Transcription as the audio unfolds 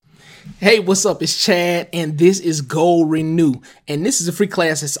Hey, what's up? It's Chad, and this is Goal Renew. And this is a free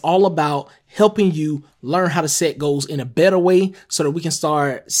class that's all about helping you learn how to set goals in a better way so that we can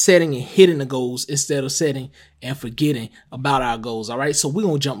start setting and hitting the goals instead of setting and forgetting about our goals. All right, so we're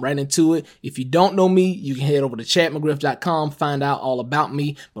going to jump right into it. If you don't know me, you can head over to chadmcgriff.com, find out all about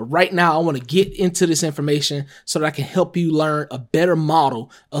me. But right now, I want to get into this information so that I can help you learn a better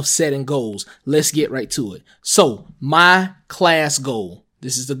model of setting goals. Let's get right to it. So, my class goal.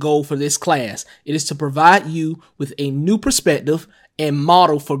 This is the goal for this class. It is to provide you with a new perspective and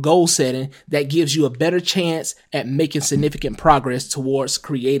model for goal setting that gives you a better chance at making significant progress towards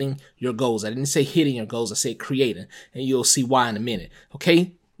creating your goals. I didn't say hitting your goals, I said creating, and you'll see why in a minute.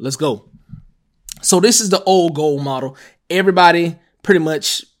 Okay, let's go. So this is the old goal model. Everybody pretty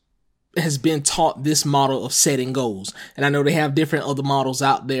much has been taught this model of setting goals. And I know they have different other models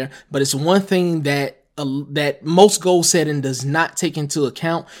out there, but it's one thing that most goal setting does not take into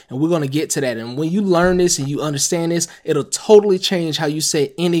account, and we're going to get to that. And when you learn this and you understand this, it'll totally change how you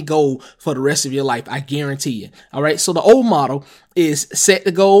set any goal for the rest of your life. I guarantee you. All right. So the old model is set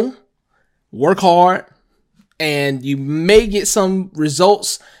the goal, work hard, and you may get some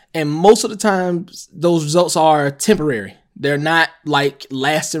results. And most of the time, those results are temporary. They're not like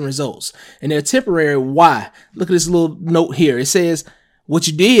lasting results, and they're temporary. Why? Look at this little note here. It says what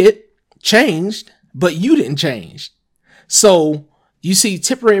you did changed, but you didn't change. So you see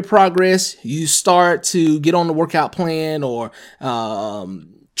temporary progress. You start to get on the workout plan or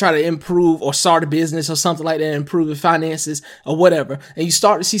try to improve or start a business or something like that, improve your finances or whatever. And you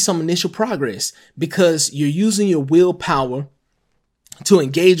start to see some initial progress because you're using your willpower to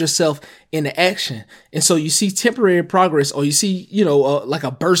engage yourself in the action. And so you see temporary progress, or you see, like a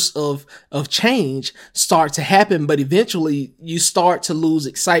burst of change start to happen, but eventually you start to lose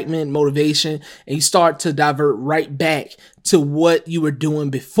excitement, motivation, and you start to divert right back to what you were doing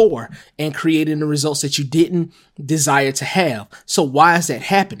before and creating the results that you didn't desire to have. So why is that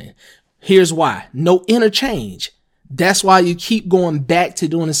happening? Here's why. No interchange. That's why you keep going back to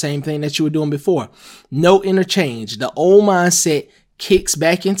doing the same thing that you were doing before. No interchange. The old mindset kicks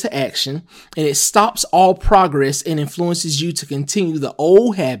back into action, and it stops all progress and influences you to continue the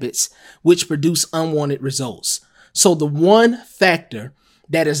old habits which produce unwanted results. So the one factor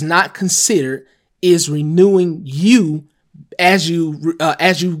that is not considered is renewing you as you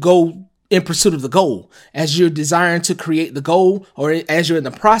go in pursuit of the goal. As you're desiring to create the goal, or as you're in the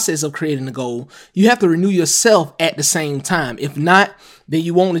process of creating the goal, you have to renew yourself at the same time. If not, then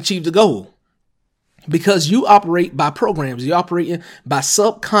you won't achieve the goal. Because you operate by programs, you operate by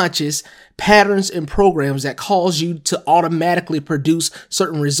subconscious patterns and programs that cause you to automatically produce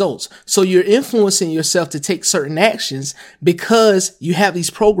certain results. So you're influencing yourself to take certain actions because you have these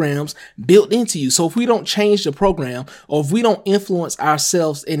programs built into you. So if we don't change the program, or if we don't influence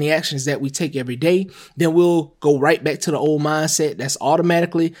ourselves in the actions that we take every day, then we'll go right back to the old mindset that's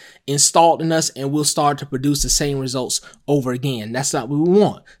automatically installed in us, and we'll start to produce the same results over again. That's not what we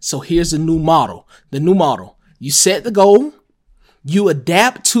want. So here's the new model. The new model. You set the goal, you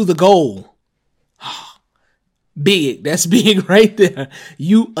adapt to the goal. Big. That's big right there.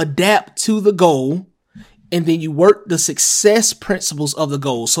 You adapt to the goal, and then you work the success principles of the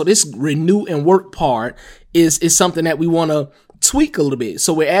goal. So this renew and work part is something that we want to tweak a little bit.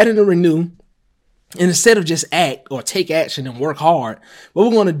 So we're adding a renew, and instead of just act or take action and work hard, what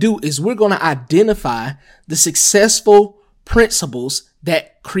we're going to do is we're going to identify the successful principles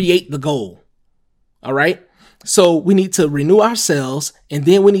that create the goal. All right. So we need to renew ourselves, and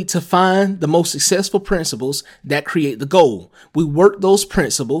then we need to find the most successful principles that create the goal. We work those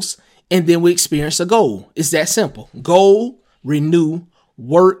principles, and then we experience a goal. It's that simple. Goal, renew,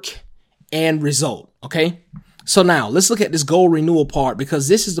 work, and result. Okay. So now let's look at this goal renewal part, because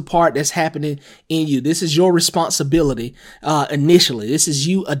this is the part that's happening in you. This is your responsibility. Initially, this is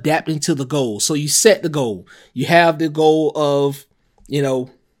you adapting to the goal. So you set the goal. You have the goal of,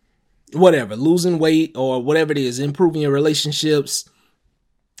 whatever, losing weight or whatever it is, improving your relationships,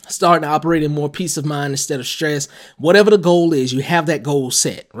 starting to operate in more peace of mind instead of stress. Whatever the goal is, you have that goal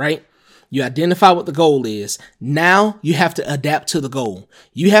set, right? You identify what the goal is. Now you have to adapt to the goal.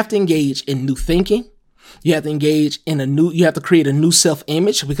 You have to engage in new thinking. You have to you have to create a new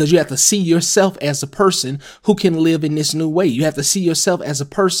self-image, because you have to see yourself as a person who can live in this new way. You have to see yourself as a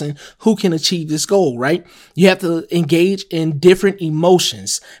person who can achieve this goal, right? You have to engage in different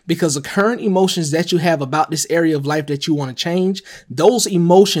emotions, because the current emotions that you have about this area of life that you want to change, those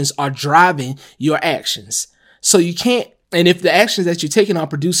emotions are driving your actions. So you can't And if the actions that you're taking are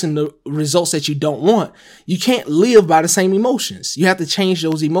producing the results that you don't want, you can't live by the same emotions. You have to change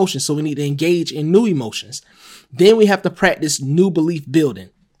those emotions. So we need to engage in new emotions. Then we have to practice new belief building.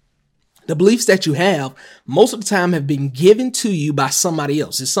 The beliefs that you have most of the time have been given to you by somebody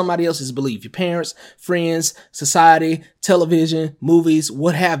else. It's somebody else's belief. Your parents, friends, society, television, movies,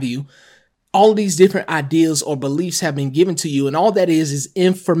 what have you. All of these different ideas or beliefs have been given to you. And all that is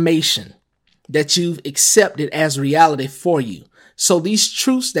information that you've accepted as reality for you. So these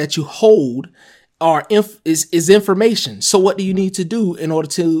truths that you hold is information. So what do you need to do in order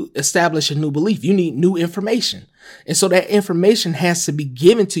to establish a new belief? You need new information. And so that information has to be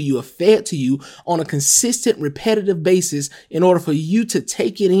given to you or fed to you on a consistent, repetitive basis in order for you to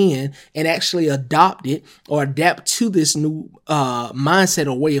take it in and actually adopt it or adapt to this new mindset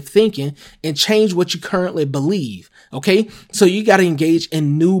or way of thinking and change what you currently believe. Okay. So you got to engage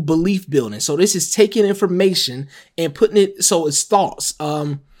in new belief building. So this is taking information and putting it, so it's thoughts.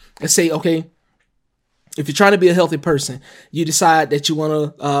 Let's say, okay, if you're trying to be a healthy person, you decide that you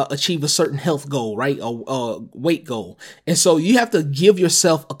want to achieve a certain health goal, right? A weight goal. And so you have to give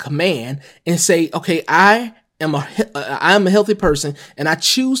yourself a command and say, okay, I am a healthy person and I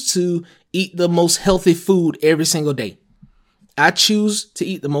choose to eat the most healthy food every single day. I choose to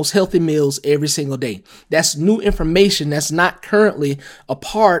eat the most healthy meals every single day. That's new information that's not currently a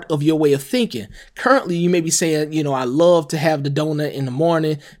part of your way of thinking. Currently, you may be saying, I love to have the donut in the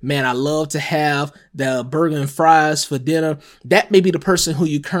morning. Man, I love to have the burger and fries for dinner. That may be the person who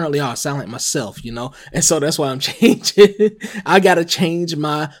you currently are. I sound like myself, and so that's why I'm changing. I got to change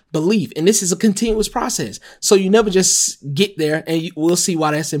my belief. And this is a continuous process. So you never just get there, and we'll see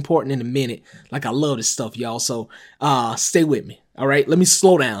why that's important in a minute. Like, I love this stuff, y'all. So stay with me. All right. Let me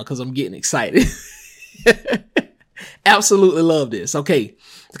slow down because I'm getting excited. Absolutely love this. Okay.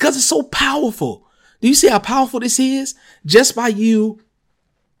 Because it's so powerful. Do you see how powerful this is? Just by you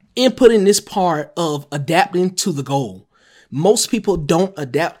inputting this part of adapting to the goal. Most people don't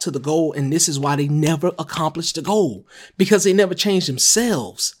adapt to the goal, and this is why they never accomplish the goal, because they never change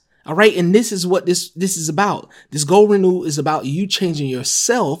themselves. All right. And this is what this is about. This goal renewal is about you changing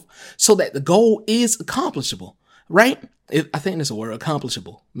yourself so that the goal is accomplishable, right? I think that's a word,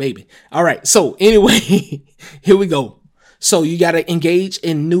 accomplishable, maybe. All right. So anyway, here we go. So you got to engage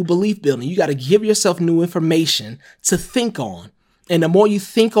in new belief building. You got to give yourself new information to think on. And the more you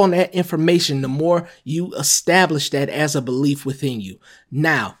think on that information, the more you establish that as a belief within you.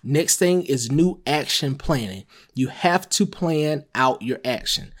 Now, next thing is new action planning. You have to plan out your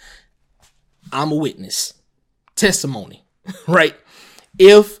action. I'm a witness. Testimony, right?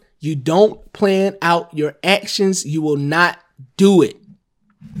 If you don't plan out your actions, you will not do it.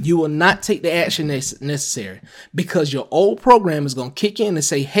 You will not take the action that's necessary because your old program is going to kick in and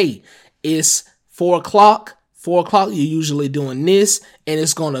say, hey, it's 4 o'clock. 4 o'clock, you're usually doing this, and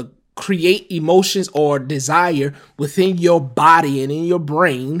it's going to create emotions or desire within your body and in your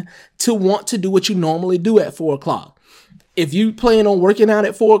brain to want to do what you normally do at 4 o'clock. If you plan on working out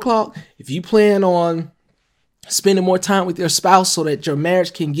at 4 o'clock, if you plan on spending more time with your spouse so that your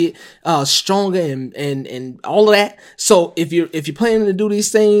marriage can get stronger and all of that. So if you're planning to do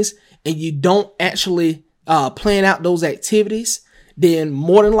these things and you don't actually plan out those activities, then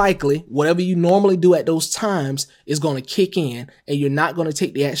more than likely, whatever you normally do at those times is going to kick in, and you're not going to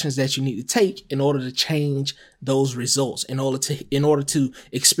take the actions that you need to take in order to change those results, in order to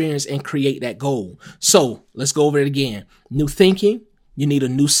experience and create that goal. So let's go over it again. New thinking. You need a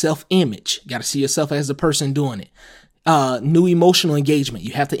new self-image. You got to see yourself as the person doing it. New emotional engagement.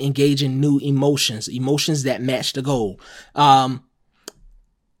 You have to engage in new emotions that match the goal.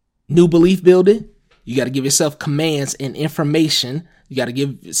 New belief building. You got to give yourself commands and information. You got to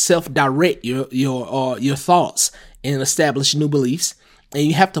give self-direct your thoughts and establish new beliefs. And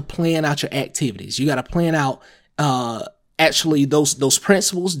you have to plan out your activities. You got to plan out actually those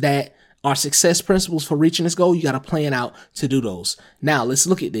principles that are success principles for reaching this goal. You got to plan out to do those. Now let's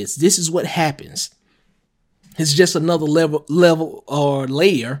look at this. This is what happens. It's just another level or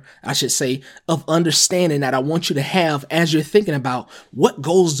layer, I should say, of understanding that I want you to have as you're thinking about what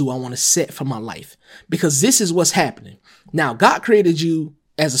goals do I want to set for my life? Because this is what's happening. Now, God created you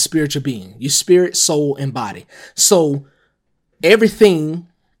as a spiritual being, your spirit, soul, and body. So everything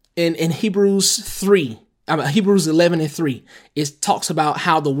in Hebrews 11:3, it talks about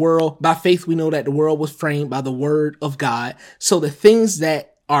how the world, by faith, we know that the world was framed by the word of God. So the things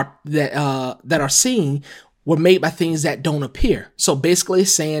that are seen were made by things that don't appear. So basically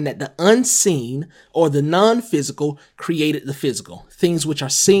it's saying that the unseen or the non-physical created the physical. Things which are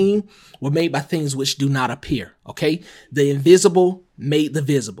seen were made by things which do not appear. Okay. The invisible made the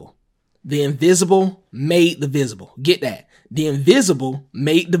visible. The invisible made the visible. Get that? The invisible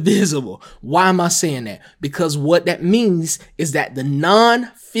made the visible. Why am I saying that? Because what that means is that the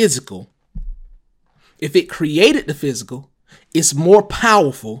non-physical, if it created the physical, it's more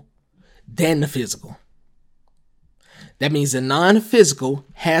powerful than the physical. That means the non-physical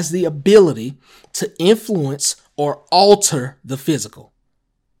has the ability to influence or alter the physical.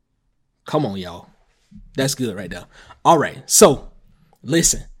 Come on, y'all. That's good right there. All right. So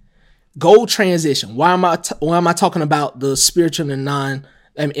listen, goal transition. Why am I talking about the spiritual and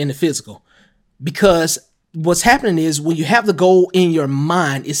the physical? Because what's happening is when you have the goal in your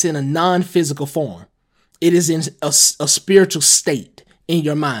mind, it's in a non-physical form. It is in a spiritual state in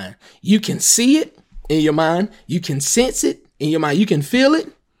your mind. You can see it in your mind. You can sense it in your mind. You can feel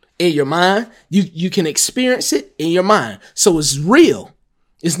it in your mind. You can experience it in your mind. So it's real.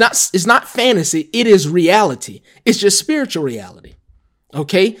 It's not fantasy. It is reality. It's just spiritual reality.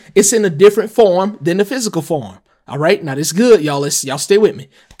 Okay. It's in a different form than the physical form. All right. Now this is good, y'all. Y'all stay with me.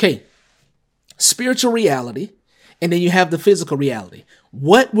 Okay. Spiritual reality. And then you have the physical reality.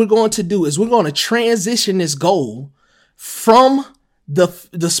 What we're going to do is we're going to transition this goal from the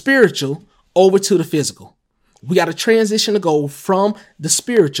spiritual over to the physical. We got to transition the goal from the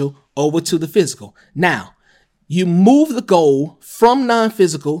spiritual over to the physical. Now, you move the goal from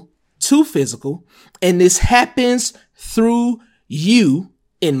non-physical to physical, and this happens through you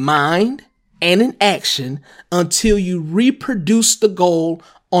in mind and in action until you reproduce the goal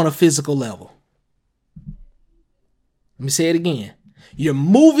on a physical level. Let me say it again. You're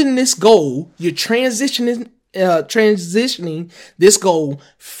moving this goal, you're transitioning this goal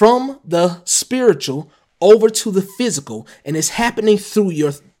from the spiritual over to the physical, and it's happening through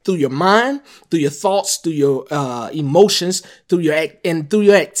your mind, through your thoughts, through your emotions, through your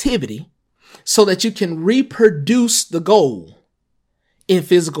activity, so that you can reproduce the goal in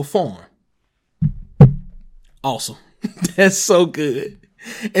physical form. Awesome. That's so good.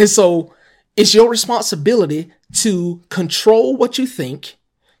 And so it's your responsibility to control what you think,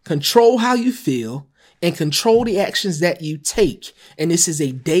 control how you feel, and control the actions that you take. And this is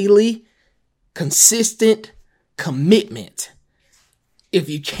a daily, consistent commitment. If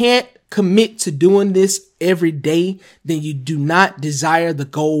you can't commit to doing this every day, then you do not desire the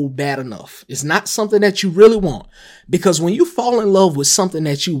goal bad enough. It's not something that you really want. Because when you fall in love with something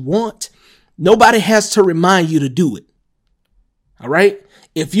that you want, nobody has to remind you to do it. All right?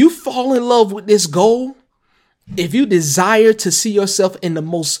 If you fall in love with this goal, if you desire to see yourself in the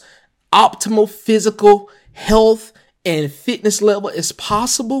most optimal physical health and fitness level as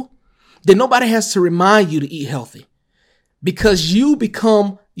possible, then nobody has to remind you to eat healthy, because you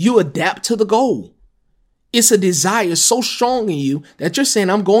adapt to the goal. It's a desire so strong in you that you're saying,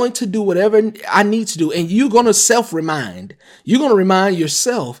 I'm going to do whatever I need to do. And you're going to self-remind. You're going to remind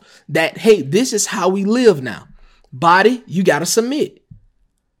yourself that, hey, this is how we live now. Body, you got to submit.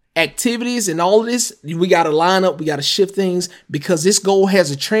 Activities and all of this, we got to line up. We got to shift things, because this goal has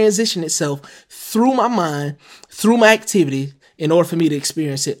to transition itself through my mind, through my activity, in order for me to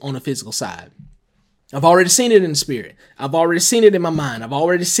experience it on the physical side. I've already seen it in the spirit. I've already seen it in my mind. I've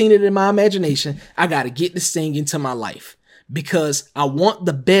already seen it in my imagination. I got to get this thing into my life, because I want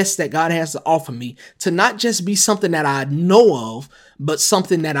the best that God has to offer me to not just be something that I know of, but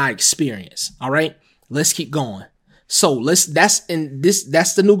something that I experience. All right, let's keep going. So that's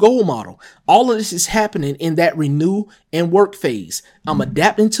the new goal model. All of this is happening in that renew and work phase. I'm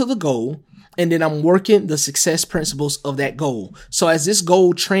adapting to the goal, and then I'm working the success principles of that goal. So as this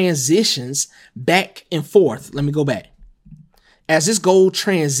goal transitions back and forth, let me go back. As this goal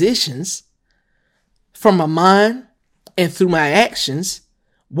transitions from my mind and through my actions,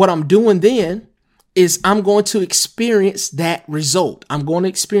 what I'm doing then is I'm going to experience that result. I'm going to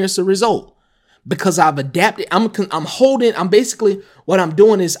experience the result, because I've adapted. I'm basically, what I'm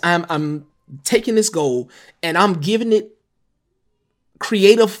doing is I'm taking this goal and I'm giving it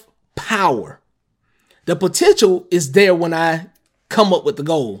creative power. The potential is there when I come up with the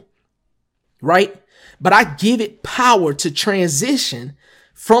goal, right? But I give it power to transition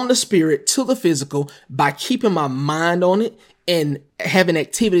from the spirit to the physical by keeping my mind on it and having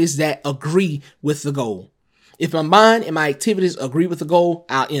activities that agree with the goal. If my mind and my activities agree with the goal,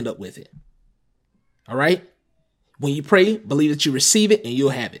 I'll end up with it. All right. When you pray, believe that you receive it and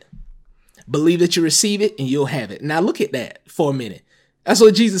you'll have it. Believe that you receive it and you'll have it. Now look at that for a minute. That's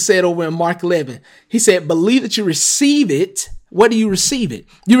what Jesus said over in Mark 11. He said, believe that you receive it. Where do you receive it?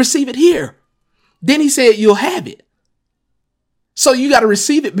 You receive it here. Then he said, you'll have it. So you got to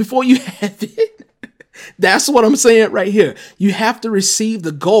receive it before you have it. That's what I'm saying right here. You have to receive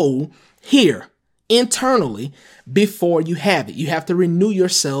the goal here internally before you have it. You have to renew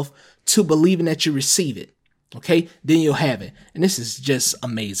yourself to believing that you receive it. Okay. Then you'll have it. And this is just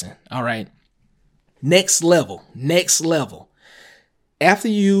amazing. All right. Next level. after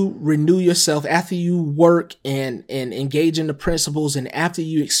you renew yourself, after you work and engage in the principles, and after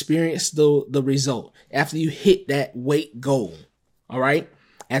you experience the result, after you hit that weight goal, all right,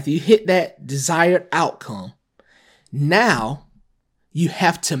 after you hit that desired outcome, now you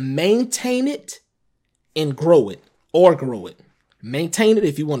have to maintain it and grow it, or grow it. Maintain it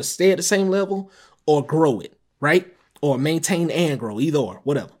if you want to stay at the same level, or grow it, right? Or maintain and grow, either or,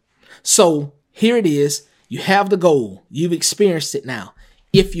 whatever. So here it is. You have the goal. You've experienced it now.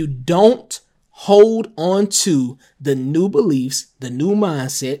 If you don't hold on to the new beliefs, the new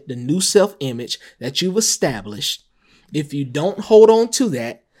mindset, the new self-image that you've established, if you don't hold on to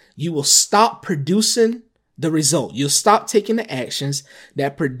that, you will stop producing the result. You'll stop taking the actions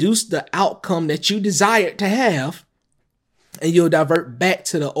that produce the outcome that you desired to have, and you'll divert back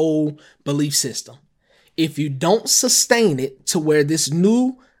to the old belief system. If you don't sustain it to where this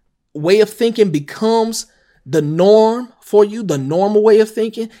new way of thinking becomes the norm for you, the normal way of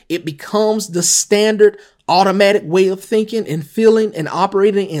thinking, it becomes the standard automatic way of thinking and feeling and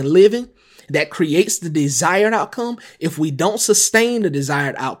operating and living that creates the desired outcome. If we don't sustain the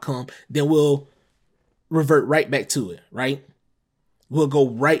desired outcome, then we'll revert right back to it, right? We'll go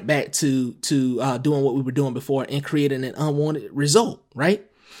right back to doing what we were doing before and creating an unwanted result, right?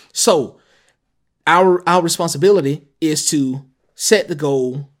 So our responsibility is to set the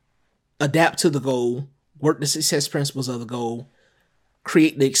goal, adapt to the goal, work the success principles of the goal,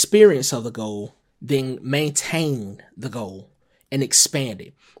 create the experience of the goal, then maintain the goal and expand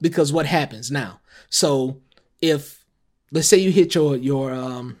it. Because what happens now? So if, let's say you hit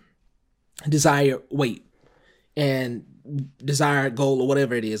your desired weight and desired goal or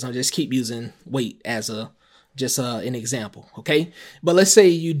whatever it is, I'll just keep using weight as an example. Okay. But let's say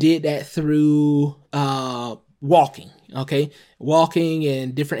you did that through, walking. Okay. Walking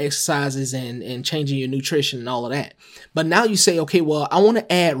and different exercises and changing your nutrition and all of that. But now you say, okay, well, I want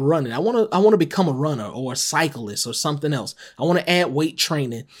to add running. I want to become a runner or a cyclist or something else. I want to add weight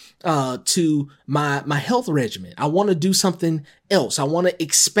training, to my health regimen. I want to do something else. I want to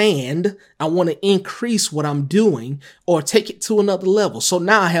expand. I want to increase what I'm doing or take it to another level. So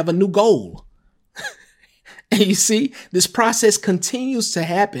now I have a new goal. And you see, this process continues to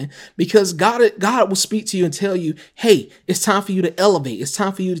happen because God will speak to you and tell you, hey, it's time for you to elevate. It's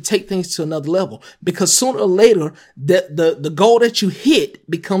time for you to take things to another level, because sooner or later, the goal that you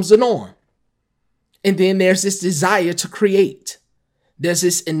hit becomes the norm. And then there's this desire to create. There's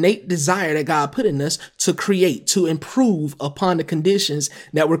this innate desire that God put in us to create, to improve upon the conditions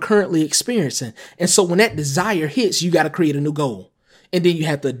that we're currently experiencing. And so when that desire hits, you got to create a new goal. And then you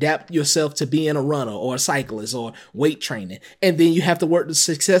have to adapt yourself to being a runner or a cyclist or weight training. And then you have to work the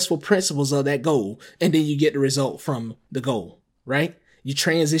successful principles of that goal. And then you get the result from the goal, right? You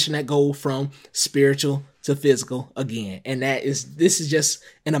transition that goal from spiritual to physical again. And this is just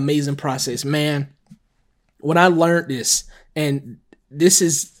an amazing process, man. When I learned this, and this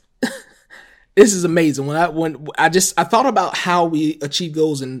is amazing. When I thought about how we achieve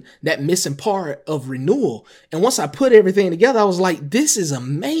goals and that missing part of renewal. And once I put everything together, I was like, this is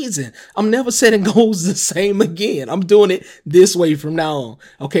amazing. I'm never setting goals the same again. I'm doing it this way from now on.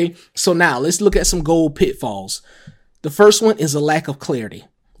 Okay. So now let's look at some goal pitfalls. The first one is a lack of clarity.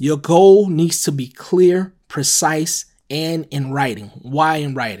 Your goal needs to be clear, precise, and in writing. Why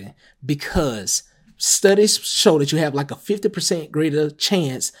in writing? Because studies show that you have like a 50% greater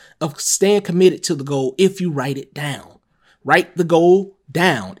chance of staying committed to the goal if you write it down. Write the goal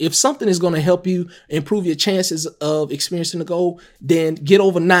down. If something is going to help you improve your chances of experiencing the goal, then get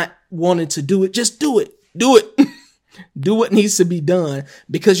over not wanting to do it. Just do it. Do it. Do what needs to be done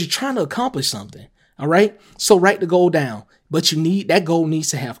because you're trying to accomplish something. All right. So write the goal down. But that goal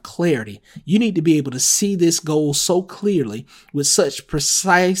needs to have clarity. You need to be able to see this goal so clearly with such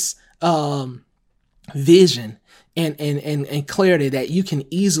precise vision and clarity that you can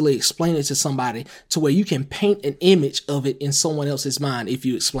easily explain it to somebody to where you can paint an image of it in someone else's mind if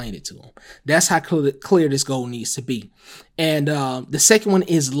you explain it to them. That's how clear this goal needs to be. And the second one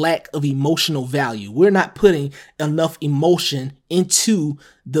is lack of emotional value. We're not putting enough emotion into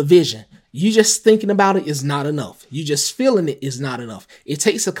the vision. You just thinking about it is not enough. You just feeling it is not enough. It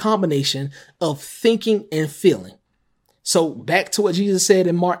takes a combination of thinking and feeling. So back to what Jesus said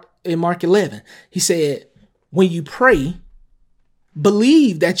in Mark 11, he said, when you pray,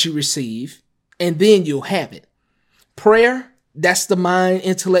 believe that you receive, and then you'll have it. Prayer, that's the mind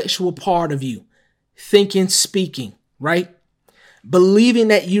intellectual part of you. Thinking, speaking, right? Believing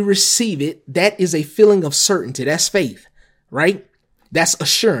that you receive it, that is a feeling of certainty. That's faith, right? That's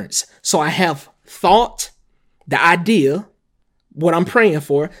assurance. So I have thought, the idea, what I'm praying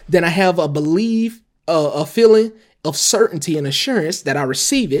for, then I have a belief, a feeling, of certainty and assurance that I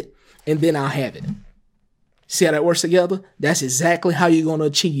receive it, and then I'll have it. See how that works together? That's exactly how you're going to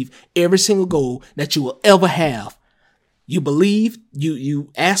achieve every single goal that you will ever have. You believe,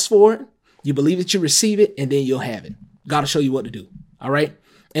 you ask for it, you believe that you receive it, and then you'll have it. God will show you what to do. All right?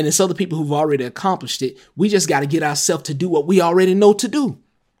 And it's other people who've already accomplished it. We just got to get ourselves to do what we already know to do.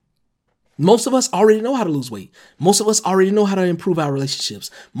 Most of us already know how to lose weight. Most of us already know how to improve our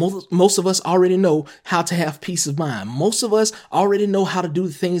relationships. Most of us already know how to have peace of mind. Most of us already know how to do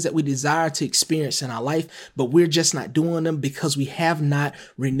the things that we desire to experience in our life, but we're just not doing them because we have not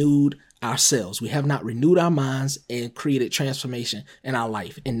renewed ourselves. We have not renewed our minds and created transformation in our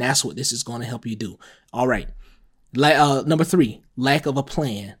life. And that's what this is going to help you do. All right. Number 3, lack of a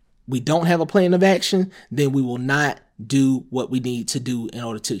plan. We don't have a plan of action, then we will not do what we need to do in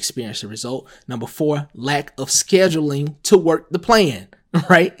order to experience the result. Number 4, lack of scheduling to work the plan,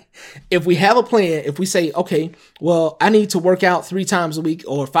 right? If we have a plan, if we say, okay, well, I need to work out 3 times a week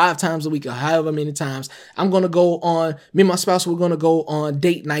or 5 times a week or however many times, I'm going to go on, me and my spouse, we're going to go on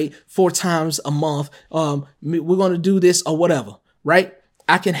date night 4 times a month. We're going to do this or whatever, right?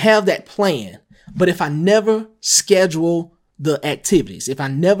 I can have that plan. But if I never schedule the activities, if I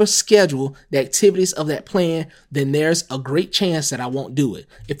never schedule the activities of that plan, then there's a great chance that I won't do it.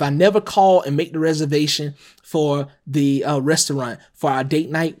 If I never call and make the reservation for the restaurant for our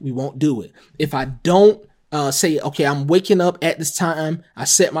date night, we won't do it. If I don't say, okay, I'm waking up at this time, I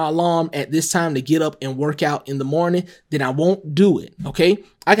set my alarm at this time to get up and work out in the morning, then I won't do it. Okay.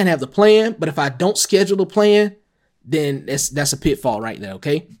 I can have the plan, but if I don't schedule the plan, then that's a pitfall right there.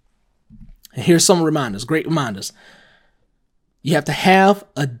 Okay. And here's some reminders, great reminders. You have to have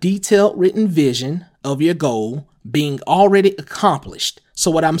a detailed written vision of your goal being already accomplished.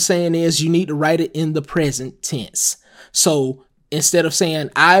 So what I'm saying is you need to write it in the present tense. So instead of saying,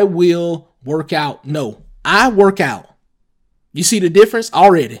 I will work out, no, I work out. You see the difference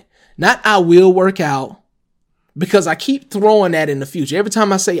already? Not I will work out, because I keep throwing that in the future. Every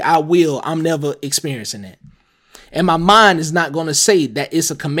time I say I will, I'm never experiencing that. And my mind is not going to say that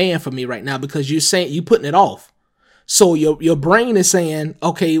it's a command for me right now, because you're putting it off. So your brain is saying,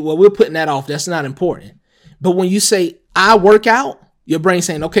 okay, well, we're putting that off. That's not important. But when you say I work out, your brain's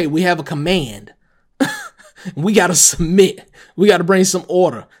saying, okay, we have a command. We got to submit. We got to bring some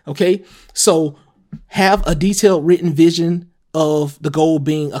order. Okay. So have a detailed written vision of the goal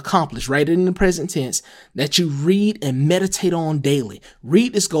being accomplished, right in the present tense, that you read and meditate on daily.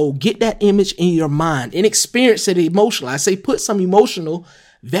 Read this goal, get that image in your mind and experience it emotionally. I say put some emotional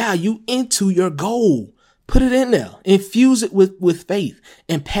value into your goal. Put it in there. Infuse it with faith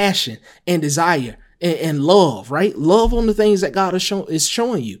and passion and desire and love, right? Love on the things that God is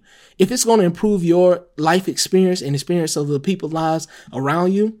showing you. If it's going to improve your life experience and experience of the people's lives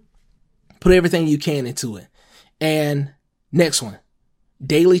around you, put everything you can into it. And next one,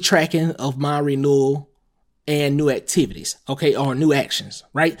 daily tracking of my renewal and new activities, okay, or new actions,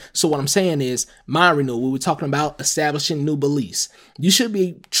 right? So what I'm saying is mind renewal, we were talking about establishing new beliefs. You should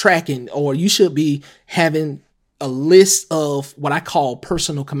be tracking, or you should be having a list of what I call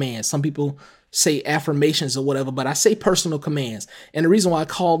personal commands. Some people say affirmations or whatever, but I say personal commands. And the reason why I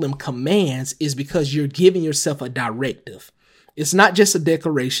call them commands is because you're giving yourself a directive. It's not just a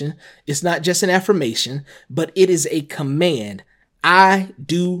declaration. It's not just an affirmation, but it is a command. I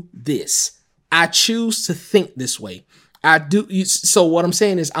do this. I choose to think this way. I do. So what I'm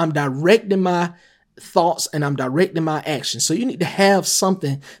saying is I'm directing my thoughts and I'm directing my actions. So you need to have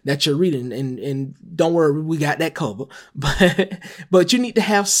something that you're reading, and don't worry, we got that covered. But you need to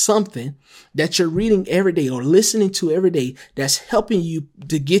have something that you're reading every day or listening to every day that's helping you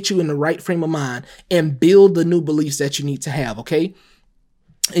to get you in the right frame of mind and build the new beliefs that you need to have. Okay.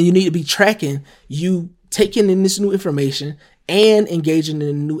 And you need to be tracking you taking in this new information and engaging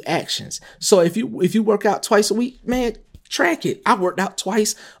in new actions. So if you work out twice a week, man, track it. I worked out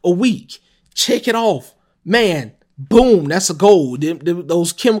twice a week. Check it off, man. Boom. That's a goal.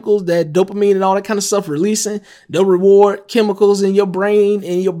 Those chemicals, that dopamine and all that kind of stuff releasing, the reward chemicals in your brain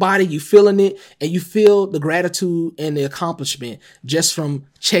and your body, you feeling it, and you feel the gratitude and the accomplishment just from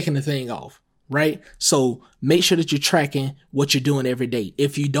checking the thing off. Right? So make sure that you're tracking what you're doing every day.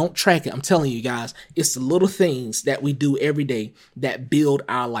 If you don't track it, I'm telling you guys, it's the little things that we do every day that build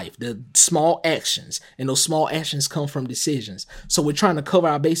our life, the small actions, and those small actions come from decisions. So we're trying to cover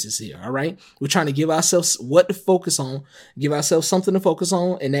our bases here. All right. We're trying to give ourselves what to focus on, give ourselves something to focus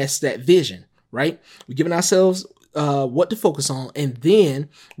on. And that's that vision, right? We're giving ourselves what to focus on. And then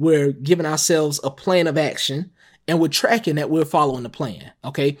we're giving ourselves a plan of action. And we're tracking that we're following the plan.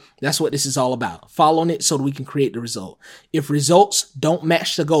 Okay. That's what this is all about. Following it so that we can create the result. If results don't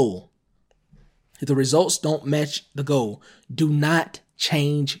match the goal, If the results don't match the goal, do not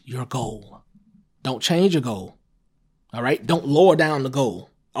change your goal. Don't change your goal. All right. Don't lower down the goal.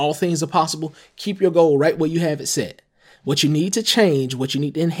 All things are possible. Keep your goal right where you have it set. What you need to change, what you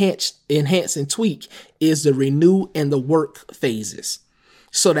need to enhance and tweak is the renew and the work phases.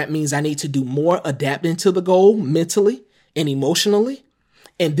 So that means I need to do more adapting to the goal mentally and emotionally.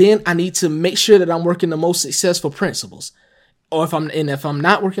 And then I need to make sure that I'm working the most successful principles. Or if I'm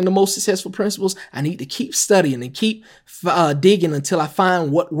not working the most successful principles, I need to keep studying and keep digging until I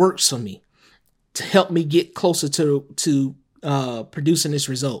find what works for me to help me get closer to producing this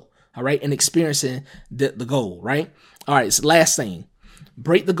result. All right. And experiencing the goal. Right. All right. So last thing,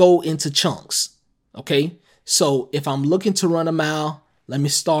 break the goal into chunks. Okay. So if I'm looking to run a mile, let me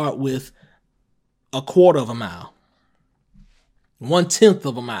start with a quarter of a mile, 1/10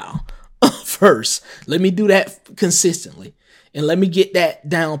 of a mile first. Let me do that consistently and let me get that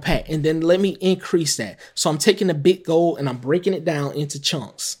down pat. And then let me increase that. So I'm taking a big goal and I'm breaking it down into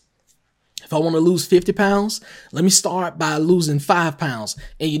chunks. If I want to lose 50 pounds, let me start by losing 5 pounds.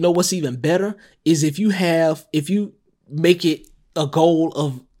 And you know what's even better is if you make it a goal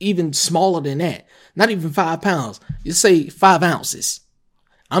of even smaller than that, not even 5 pounds, you say 5 ounces.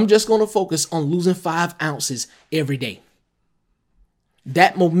 I'm just going to focus on losing 5 ounces every day.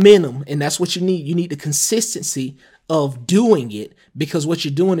 That momentum, and that's what you need. You need the consistency of doing it, because what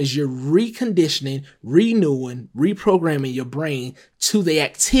you're doing is you're reconditioning, renewing, reprogramming your brain to the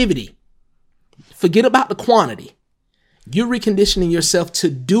activity. Forget about the quantity. You're reconditioning yourself to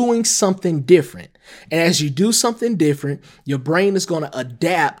doing something different. And as you do something different, your brain is going to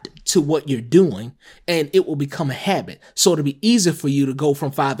adapt to what you're doing and it will become a habit. So it'll be easier for you to go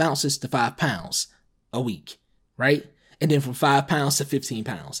from 5 ounces to 5 pounds a week, right? And then from 5 pounds to 15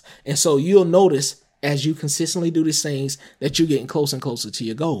 pounds. And so you'll notice as you consistently do these things that you're getting closer and closer to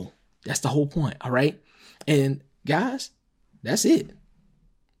your goal. That's the whole point. All right. And guys, that's it.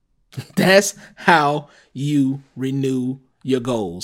 That's how you renew your goals.